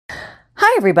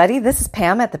Hi everybody, this is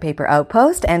Pam at the Paper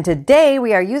Outpost, and today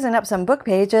we are using up some book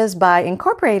pages by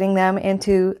incorporating them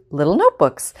into little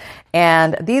notebooks.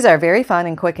 And these are very fun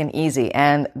and quick and easy.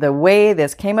 And the way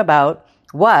this came about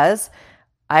was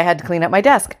I had to clean up my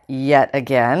desk yet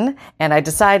again, and I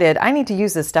decided I need to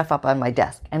use this stuff up on my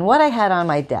desk. And what I had on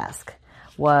my desk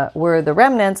were the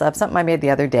remnants of something I made the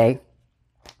other day.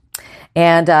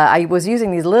 And I was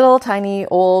using these little tiny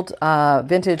old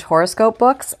vintage horoscope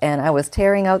books, and I was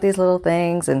tearing out these little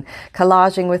things and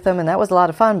collaging with them, and that was a lot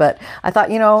of fun. But I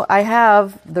thought, I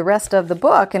have the rest of the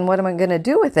book, and what am I going to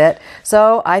do with it?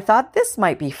 So I thought this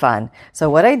might be fun. So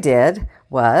what I did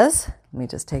was, let me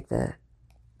just take the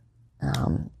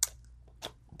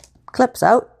clips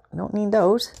out. I don't need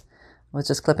those. I was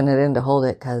just clipping it in to hold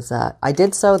it because I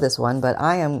did sew this one, but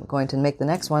I am going to make the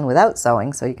next one without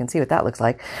sewing, so you can see what that looks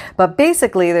like. But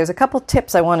basically, there's a couple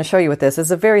tips I want to show you with this.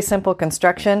 It's a very simple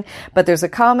construction, but there's a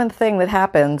common thing that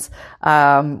happens,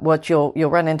 what you'll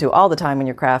run into all the time when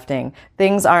you're crafting.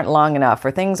 Things aren't long enough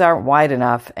or things aren't wide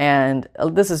enough, and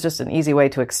this is just an easy way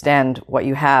to extend what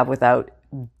you have without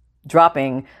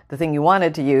dropping the thing you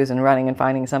wanted to use and running and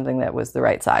finding something that was the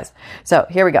right size. So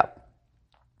here we go.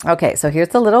 Okay, so here's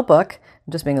the little book.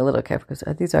 I'm just being a little careful because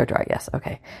these are dry. Yes,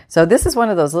 okay. So this is one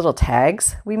of those little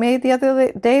tags we made the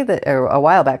other day, or a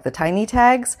while back, the tiny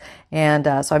tags.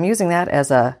 And so I'm using that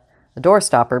as a door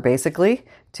stopper, basically,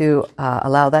 to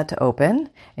allow that to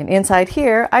open. And inside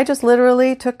here, I just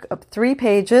literally took up 3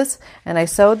 pages and I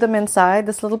sewed them inside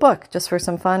this little book just for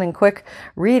some fun and quick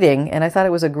reading. And I thought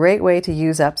it was a great way to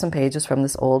use up some pages from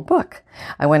this old book.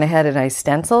 I went ahead and I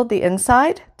stenciled the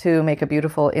inside to make a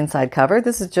beautiful inside cover.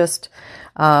 This is just,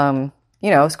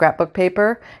 scrapbook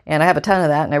paper, and I have a ton of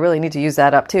that, and I really need to use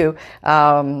that up too.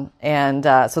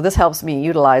 So this helps me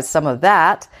utilize some of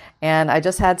that. And I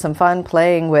just had some fun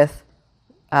playing with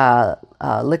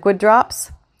liquid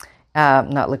drops.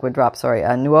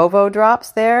 Nuovo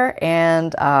drops there.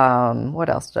 And what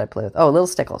else did I play with? Oh, little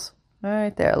stickles.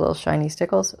 Right there, little shiny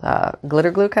stickles,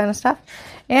 glitter glue kind of stuff.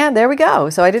 And there we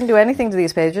go. So I didn't do anything to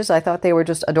these pages. I thought they were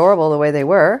just adorable the way they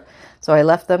were. So I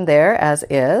left them there as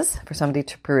is for somebody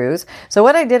to peruse. So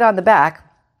what I did on the back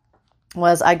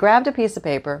was I grabbed a piece of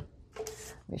paper.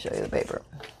 Let me show you the paper.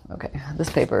 Okay, this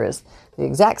paper is the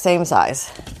exact same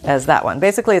size as that one.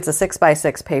 Basically, it's a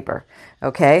 6x6 paper,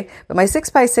 okay? But my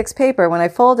 6x6 paper, when I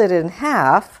folded it in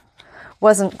half,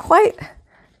 wasn't quite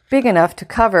big enough to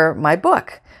cover my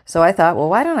book. So I thought, well,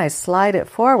 why don't I slide it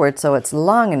forward so it's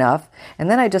long enough, and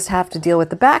then I just have to deal with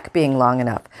the back being long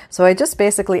enough. So I just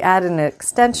basically added an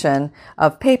extension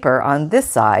of paper on this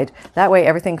side. That way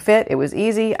everything fit. It was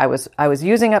easy. I was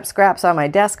using up scraps on my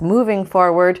desk, moving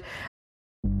forward.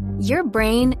 Your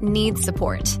brain needs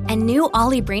support, and new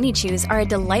Ollie Brainy Chews are a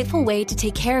delightful way to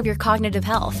take care of your cognitive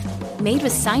health. Made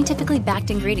with scientifically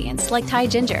backed ingredients like Thai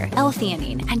ginger,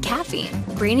 L-theanine, and caffeine,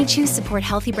 Brainy Chews support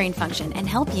healthy brain function and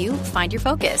help you find your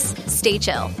focus, stay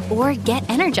chill, or get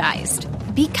energized.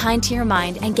 Be kind to your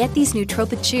mind and get these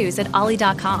nootropic chews at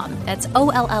ollie.com. That's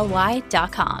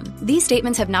OLLY.com. These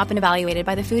statements have not been evaluated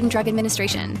by the Food and Drug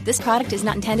Administration. This product is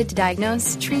not intended to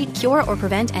diagnose, treat, cure, or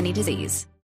prevent any disease.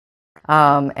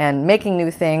 And making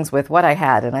new things with what I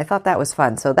had. And I thought that was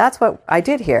fun. So that's what I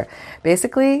did here.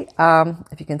 Basically,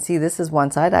 if you can see, this is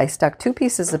one side. I stuck 2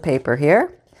 pieces of paper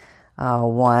here.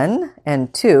 1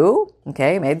 and 2.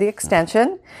 Okay, made the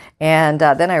extension. And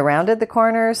then I rounded the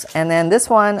corners. And then this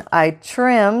one I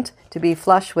trimmed to be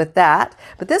flush with that.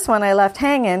 But this one I left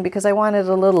hanging because I wanted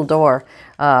a little door,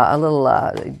 a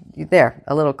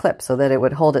little clip so that it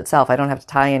would hold itself. I don't have to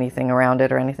tie anything around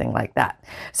it or anything like that.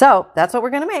 So that's what we're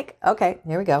going to make. Okay,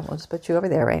 here we go. We'll just put you over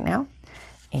there right now.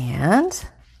 And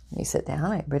let me sit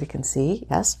down. Everybody can see.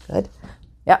 Yes, good.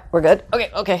 Yeah, we're good.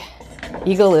 Okay.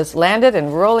 Eagle is landed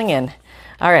and rolling in.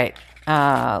 All right.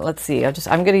 Let's see.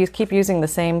 I'm going to keep using the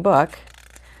same book.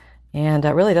 And it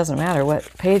really doesn't matter what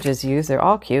pages used. They're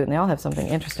all cute and they all have something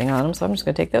interesting on them. So I'm just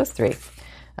going to take those 3.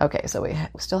 Okay, so we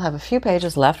still have a few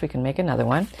pages left. We can make another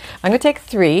one. I'm going to take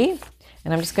 3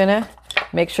 and I'm just going to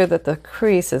make sure that the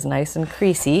crease is nice and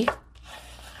creasy.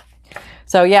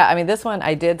 So yeah, this one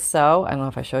I did sew. I don't know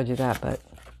if I showed you that, but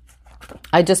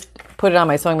I just put it on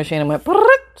my sewing machine and went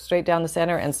straight down the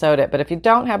center and sewed it. But if you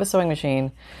don't have a sewing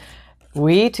machine,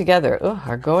 we together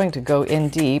are going to go in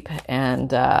deep and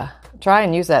try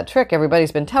and use that trick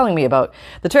everybody's been telling me about.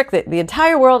 The trick that the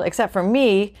entire world, except for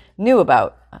me, knew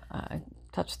about. I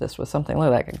touched this with something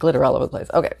like a glitter all over the place.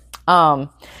 Okay.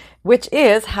 Which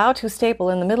is how to staple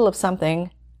in the middle of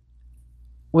something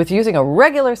with using a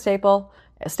regular staple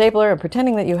stapler and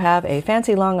pretending that you have a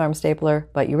fancy long arm stapler,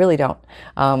 but you really don't.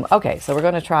 Okay, so we're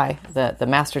going to try the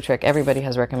master trick everybody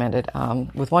has recommended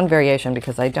with one variation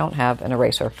because I don't have an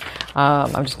eraser.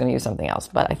 I'm just going to use something else,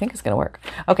 but I think it's going to work.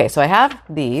 Okay, so I have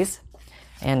these,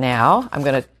 and now I'm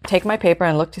going to take my paper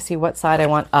and look to see what side I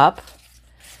want up,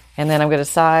 and then I'm going to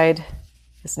decide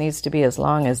this needs to be as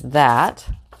long as that.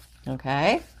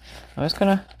 Okay, I'm just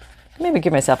going to maybe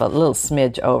give myself a little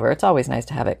smidge over. It's always nice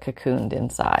to have it cocooned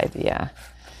inside. Yeah.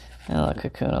 I'll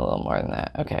cocoon a little more than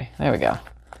that. Okay, there we go.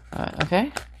 All right,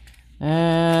 okay.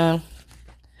 And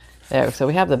there, so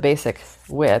we have the basic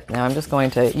width. Now I'm just going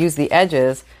to use the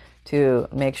edges to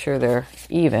make sure they're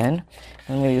even.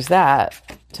 And we use that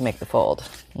to make the fold.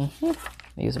 I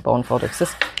use a bone folder because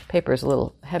this paper is a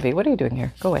little heavy. What are you doing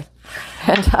here? Go away.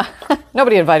 And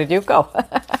nobody invited you. Go.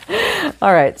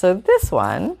 All right, so this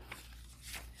one.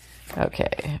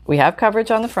 Okay, we have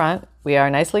coverage on the front. We are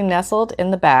nicely nestled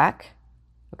in the back.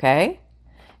 Okay,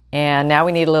 and now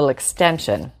we need a little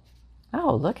extension.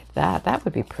 Oh, look at that. That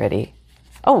would be pretty.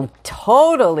 Oh,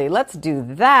 totally. Let's do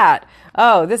that.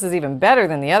 Oh, this is even better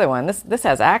than the other one. This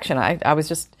has action. I was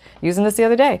just using this the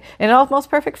other day. An almost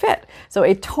perfect fit. So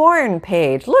a torn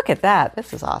page. Look at that.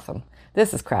 This is awesome.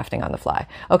 This is crafting on the fly.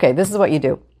 Okay, this is what you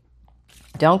do.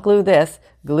 Don't glue this.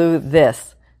 Glue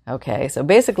this. Okay, so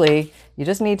basically, you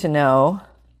just need to know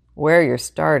where you're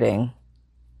starting.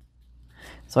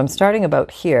 So I'm starting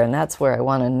about here, and that's where I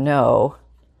want to know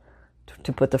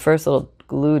to put the first little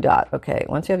glue dot. Okay,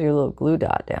 once you have your little glue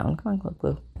dot down, come on,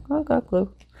 glue. Come on,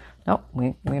 glue. No,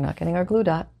 we're not getting our glue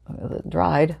dot. It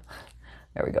dried.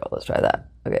 There we go. Let's try that.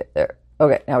 Okay, there.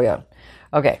 Okay, now we go.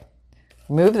 Okay,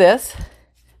 remove this.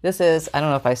 This is, I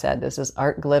don't know if I said, this is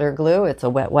art glitter glue. It's a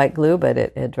wet white glue, but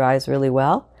it dries really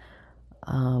well.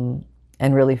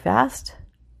 And really fast.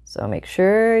 So make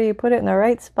sure you put it in the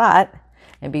right spot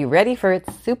and be ready for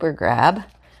its super grab.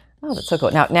 Oh, that's so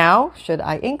cool. Now, should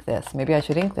I ink this? Maybe I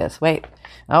should ink this. Wait.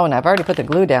 Oh, and I've already put the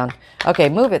glue down. Okay,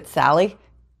 move it, Sally.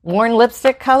 Worn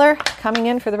lipstick color coming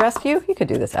in for the rescue. You could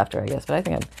do this after, I guess, but I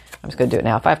think I'm just going to do it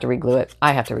now. If I have to reglue it,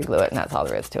 I have to reglue it, and that's all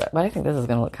there is to it. But I think this is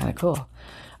going to look kind of cool.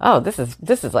 Oh, this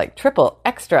is like triple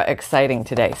extra exciting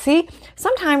today. See,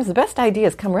 sometimes the best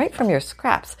ideas come right from your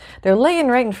scraps. They're laying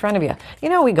right in front of you. You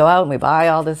know, we go out and we buy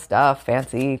all this stuff,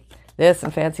 fancy this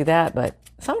and fancy that, but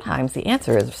sometimes the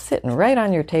answer is sitting right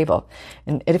on your table.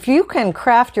 And if you can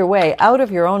craft your way out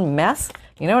of your own mess,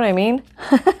 you know what I mean?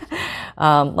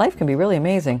 Life can be really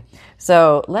amazing.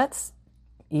 So let's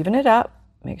even it up.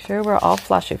 Make sure we're all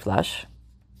flushy flush.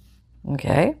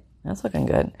 Okay. That's looking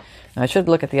good. Now I should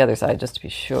look at the other side just to be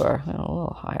sure. A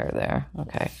little higher there.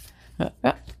 Okay.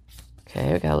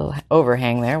 Okay, we got a little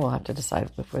overhang there. We'll have to decide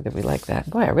whether we like that.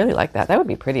 Boy, I really like that. That would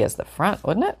be pretty as the front,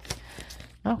 wouldn't it?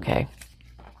 Okay.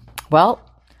 Well,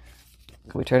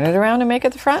 could we turn it around and make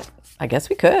it the front? I guess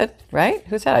we could, right?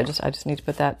 Who said I just need to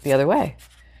put that the other way?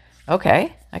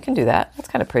 Okay, I can do that. That's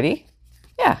kind of pretty.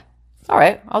 Yeah. All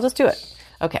right, I'll just do it.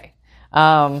 Okay.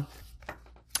 All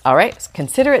right,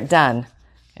 consider it done.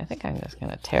 I think I'm just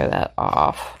going to tear that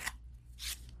off.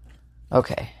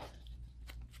 Okay.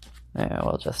 Now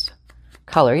we'll just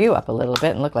color you up a little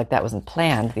bit and look like that wasn't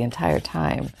planned the entire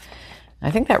time.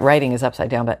 I think that writing is upside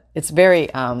down, but it's very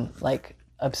like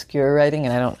obscure writing,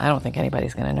 and I don't think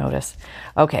anybody's going to notice.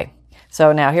 Okay.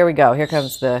 So now here we go. Here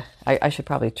comes the, I should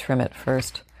probably trim it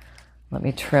first. Let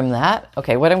me trim that.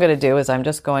 Okay, what I'm going to do is I'm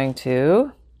just going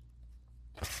to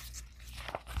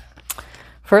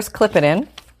first clip it in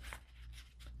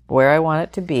where I want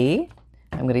it to be.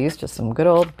 I'm going to use just some good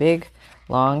old big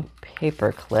long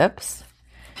paper clips.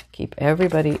 Keep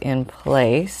everybody in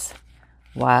place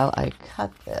while I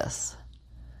cut this.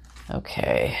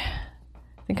 Okay.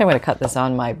 I think I'm going to cut this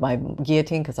on my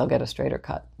guillotine because I'll get a straighter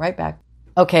cut. Right back.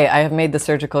 Okay, I have made the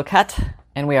surgical cut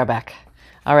and we are back.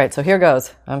 All right, so here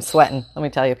goes. I'm sweating. Let me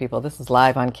tell you, people, this is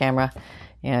live on camera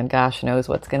and gosh knows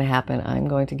what's going to happen. I'm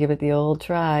going to give it the old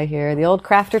try here, the old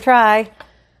crafter try.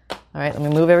 All right, let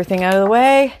me move everything out of the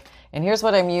way. And here's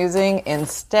what I'm using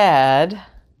instead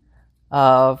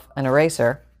of an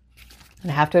eraser.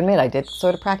 And I have to admit, I did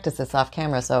sort of practice this off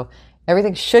camera, so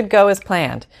everything should go as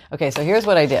planned. Okay, so here's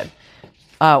what I did.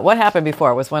 What happened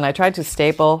before was when I tried to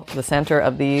staple the center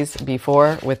of these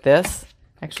before with this.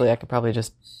 Actually, I could probably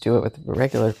just do it with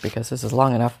regular because this is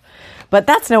long enough. But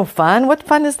that's no fun. What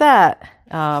fun is that?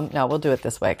 No, we'll do it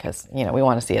this way because, you know, we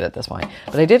want to see it at this point.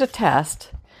 But I did a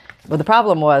test. But the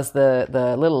problem was the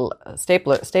little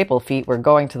staple feet were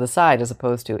going to the side as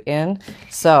opposed to in.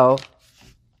 So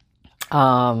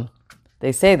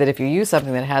they say that if you use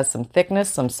something that has some thickness,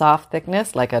 some soft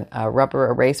thickness, like a rubber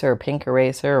eraser or pink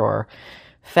eraser or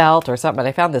felt or something, but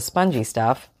I found this spongy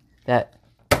stuff that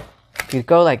if you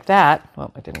go like that,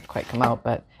 well, it didn't quite come out,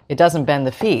 but it doesn't bend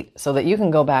the feet, so that you can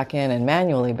go back in and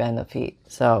manually bend the feet.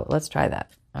 So let's try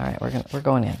that. All right, we're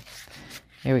going in.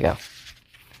 Here we go.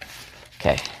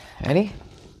 Okay, ready?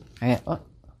 All right, let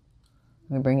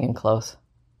me bring you in close.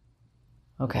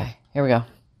 Okay, here we go.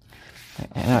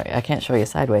 I know I can't show you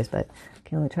sideways, but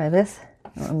okay, let me try this.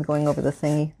 Oh, I'm going over the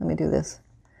thingy. Let me do this.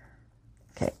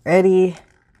 Okay, ready?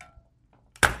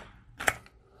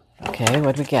 Okay,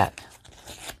 what do we get?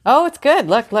 Oh, it's good.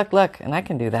 Look. And I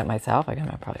can do that myself. I can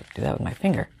probably do that with my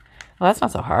finger. Oh, that's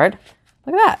not so hard.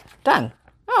 Look at that. Done.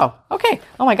 Oh, okay.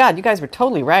 Oh my God, you guys were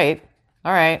totally right.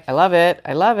 All right, I love it.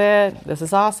 This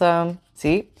is awesome.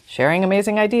 See, sharing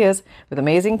amazing ideas with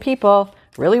amazing people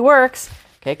really works.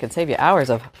 Okay, it can save you hours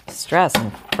of stress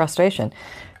and frustration.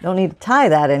 Don't need to tie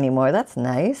that anymore. That's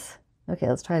nice. Okay,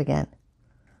 let's try it again.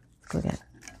 Let's go again.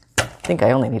 I think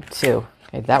I only need 2.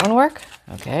 Okay, did that one work?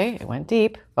 Okay, it went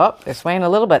deep. Oh, they're swaying a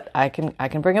little bit. I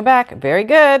can bring it back. Very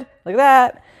good. Look at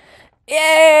that.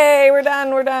 Yay, we're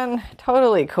done.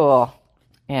 Totally cool.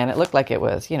 And it looked like it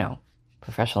was,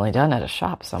 professionally done at a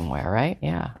shop somewhere, right?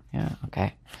 Yeah,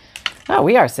 okay. Oh,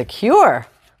 we are secure.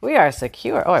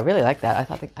 Oh, I really like that.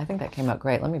 I think that came out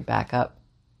great. Let me back up.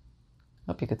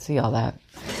 Hope you could see all that.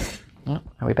 Oh,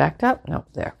 are we backed up? No,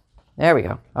 there. There we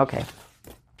go. Okay.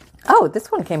 Oh,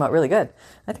 this one came out really good.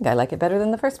 I think I like it better than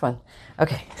the first one.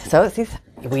 Okay, so see,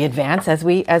 we advance as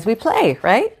we play,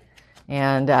 right?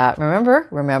 And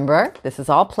remember, this is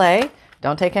all play.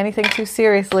 Don't take anything too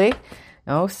seriously.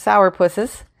 No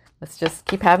sourpusses. Let's just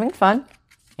keep having fun.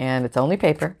 And it's only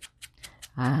paper.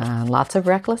 Lots of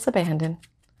reckless abandon.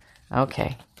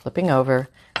 Okay, flipping over.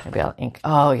 Maybe I'll ink.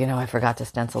 Oh, I forgot to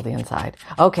stencil the inside.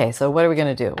 Okay, so what are we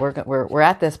going to do? We're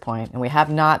at this point, and we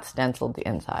have not stenciled the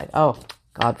inside. Oh,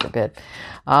 God forbid.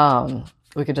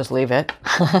 We could just leave it.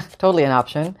 Totally an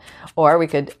option. Or we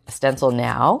could stencil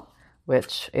now,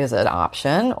 which is an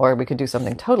option. Or we could do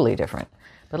something totally different.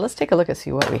 But let's take a look and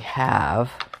see what we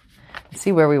have.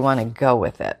 See where we want to go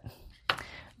with it.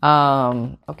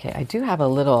 Okay, I do have a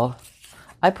little...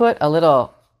 I put a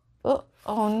little...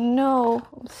 Oh no,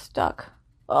 I'm stuck.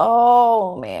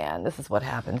 Oh man, this is what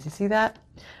happens. You see that?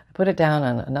 I put it down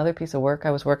on another piece of work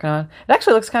I was working on. It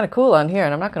actually looks kind of cool on here,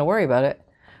 and I'm not going to worry about it.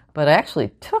 But I actually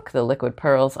took the liquid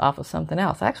pearls off of something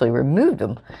else. I actually removed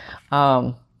them.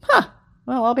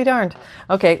 Well, I'll be darned.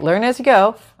 Okay, learn as you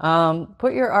go.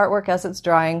 Put your artwork as it's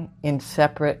drying in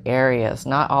separate areas,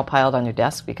 not all piled on your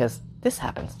desk, because this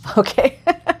happens. Okay?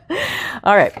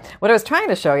 All right. What I was trying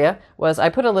to show you was I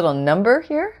put a little number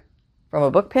here from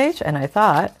a book page, and I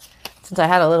thought, since I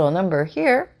had a little number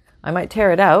here, I might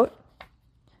tear it out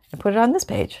and put it on this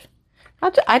page.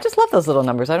 I just love those little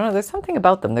numbers. I don't know. There's something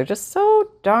about them. They're just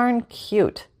so darn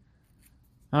cute.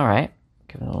 All right.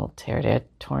 Give them a little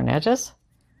torn edges.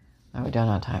 Are we done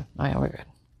on time? Oh, yeah, we're good.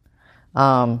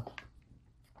 I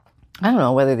don't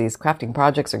know whether these crafting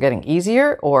projects are getting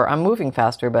easier or I'm moving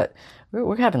faster, but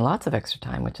we're having lots of extra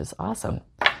time, which is awesome.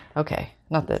 Okay.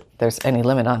 Not that there's any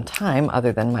limit on time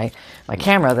other than my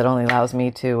camera that only allows me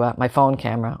to, my phone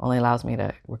camera only allows me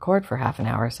to record for half an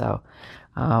hour. So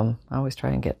I always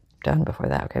try and get done before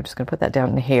that. Okay, I'm just going to put that down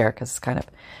in here because it's kind of,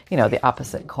 the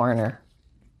opposite corner.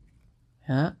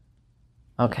 Yeah.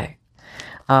 Okay.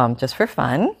 Just for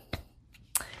fun.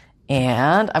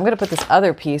 And I'm going to put this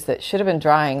other piece that should have been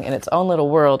drying in its own little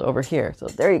world over here. So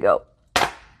there you go.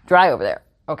 Dry over there.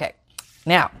 Okay.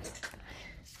 Now,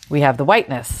 we have the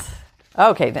whiteness.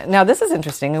 Okay, now this is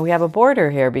interesting. We have a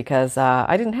border here because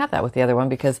I didn't have that with the other one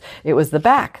because it was the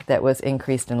back that was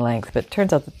increased in length. But it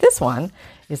turns out that this one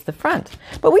is the front.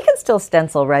 But we can still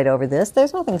stencil right over this.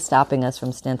 There's nothing stopping us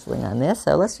from stenciling on this.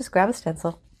 So let's just grab a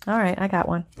stencil. All right, I got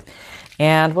one.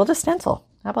 And we'll just stencil.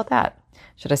 How about that?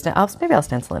 Should I maybe I'll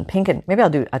stencil in pink, and maybe I'll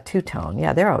do a two-tone.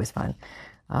 Yeah, they're always fun.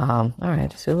 All right,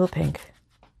 just do a little pink.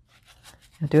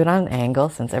 I'll do it on an angle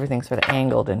since everything's sort of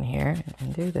angled in here.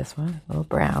 And do this one, a little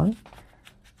brown.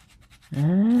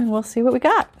 And we'll see what we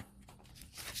got.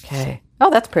 Okay.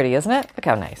 Oh, that's pretty, isn't it? Look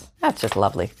how nice. That's just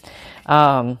lovely.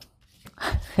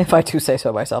 If I do say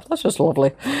so myself, that's just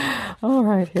lovely. All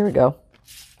right, here we go.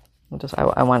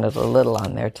 I wanted a little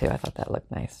on there too. I thought that looked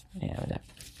nice. Yeah.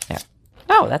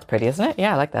 Oh, that's pretty, isn't it?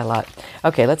 Yeah, I like that a lot.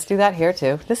 Okay, let's do that here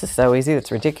too. This is so easy.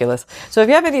 It's ridiculous. So if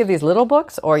you have any of these little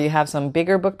books or you have some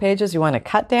bigger book pages you want to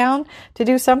cut down to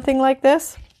do something like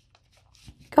this,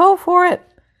 go for it.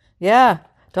 Yeah,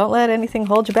 don't let anything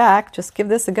hold you back. Just give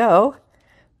this a go.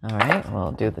 All right,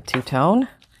 we'll do the two-tone.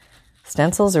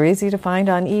 Stencils are easy to find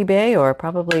on eBay or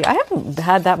probably, I haven't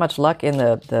had that much luck in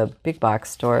the big box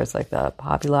stores like the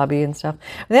Hobby Lobby and stuff.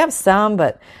 They have some,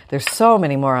 but there's so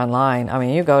many more online. I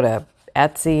mean, you go to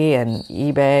Etsy and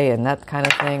eBay and that kind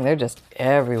of thing. They're just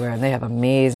everywhere, and they have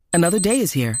amazing. Another day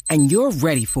is here, and you're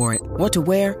ready for it. What to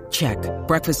wear? Check.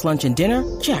 Breakfast, lunch, and dinner?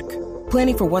 Check.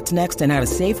 Planning for what's next and how to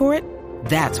save for it?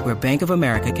 That's where Bank of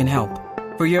America can help.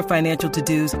 For your financial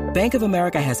to-dos, Bank of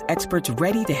America has experts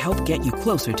ready to help get you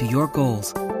closer to your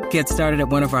goals. Get started at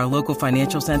one of our local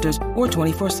financial centers or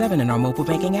 24/7 in our mobile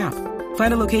banking app.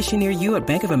 Find a location near you at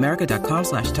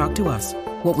bankofamerica.com/talktous.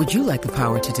 What would you like the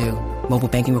power to do? Mobile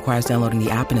banking requires downloading the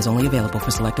app and is only available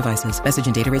for select devices. Message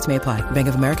and data rates may apply. Bank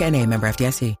of America N.A., member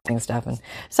FDIC. Stuff, and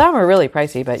some are really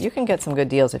pricey, but you can get some good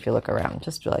deals if you look around.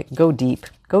 Just like go deep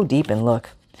and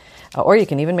look. Or you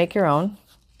can even make your own,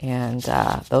 and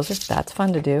that's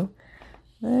fun to do.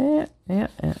 Getting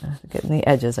the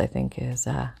edges, I think, is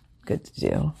good to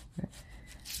do.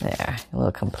 There, a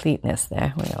little completeness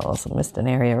there. We also missed an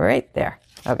area right there.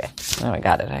 Okay, now I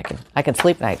got it. I can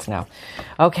sleep nights now.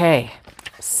 Okay,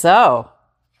 so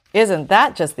isn't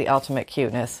that just the ultimate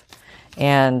cuteness?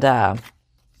 And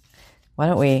why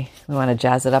don't we want to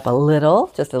jazz it up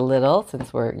just a little,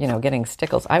 since we're getting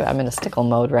stickles. I'm in a stickle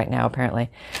mode right now. Apparently,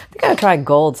 I think I'll try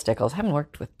gold stickles. I haven't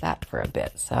worked with that for a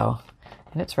bit, so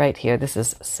and it's right here. This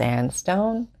is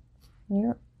sandstone.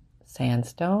 Here,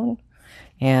 sandstone,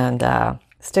 and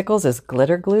stickles is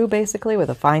glitter glue, basically, with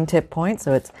a fine tip point,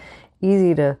 so it's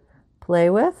easy to play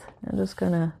with. I'm just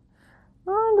gonna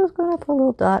put a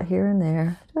little dot here and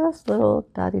there, just little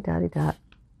dotty dot.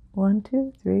 1,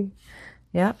 2, 3,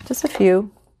 yeah, just a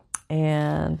few.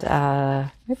 And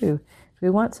maybe if we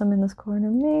want some in this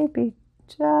corner, maybe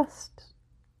just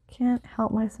can't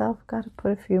help myself. Got to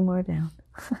put a few more down.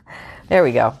 There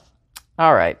we go.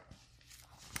 All right,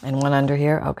 and one under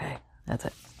here. Okay, that's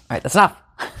it. All right, that's enough.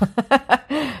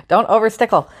 Don't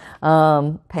overstickle.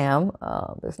 Pam,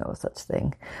 there's no such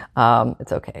thing.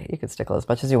 It's okay. You can stickle as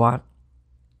much as you want.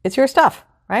 It's your stuff,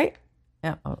 right?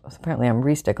 Yeah. Apparently I'm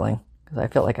re-stickling because I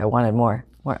felt like I wanted more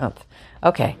oomph.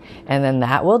 Okay. And then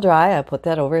that will dry. I put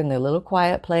that over in the little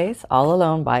quiet place, all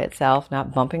alone by itself,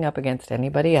 not bumping up against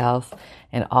anybody else,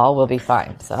 and all will be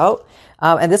fine. So,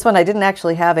 and this one I didn't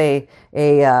actually have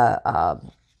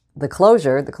the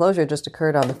closure just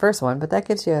occurred on the first one, but that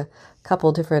gives you a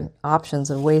couple different options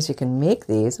and ways you can make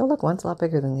these. Oh, look, one's a lot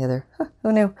bigger than the other. Huh,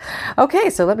 who knew? Okay,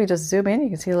 so let me just zoom in. You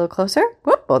can see a little closer.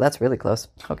 Whoop, oh, that's really close.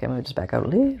 Okay, I'm going to just back out a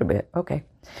little bit. Okay.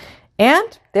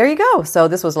 And there you go. So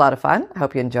this was a lot of fun. I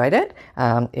hope you enjoyed it.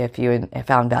 If you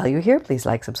found value here, please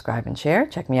like, subscribe, and share.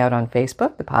 Check me out on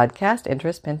Facebook, the podcast,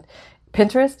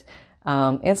 Pinterest,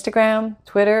 Instagram,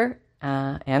 Twitter,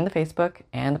 and the Facebook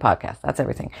and the podcast. That's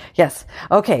everything. Yes.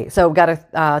 Okay. So got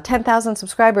a 10,000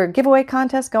 subscriber giveaway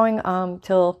contest going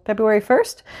till February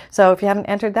 1st. So if you haven't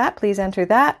entered that, please enter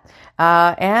that.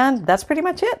 And that's pretty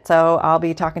much it. So I'll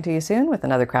be talking to you soon with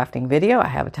another crafting video. I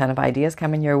have a ton of ideas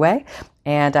coming your way.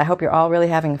 And I hope you're all really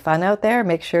having fun out there.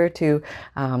 Make sure to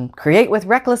create with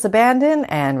reckless abandon.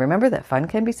 And remember that fun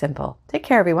can be simple. Take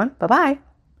care, everyone. Bye-bye.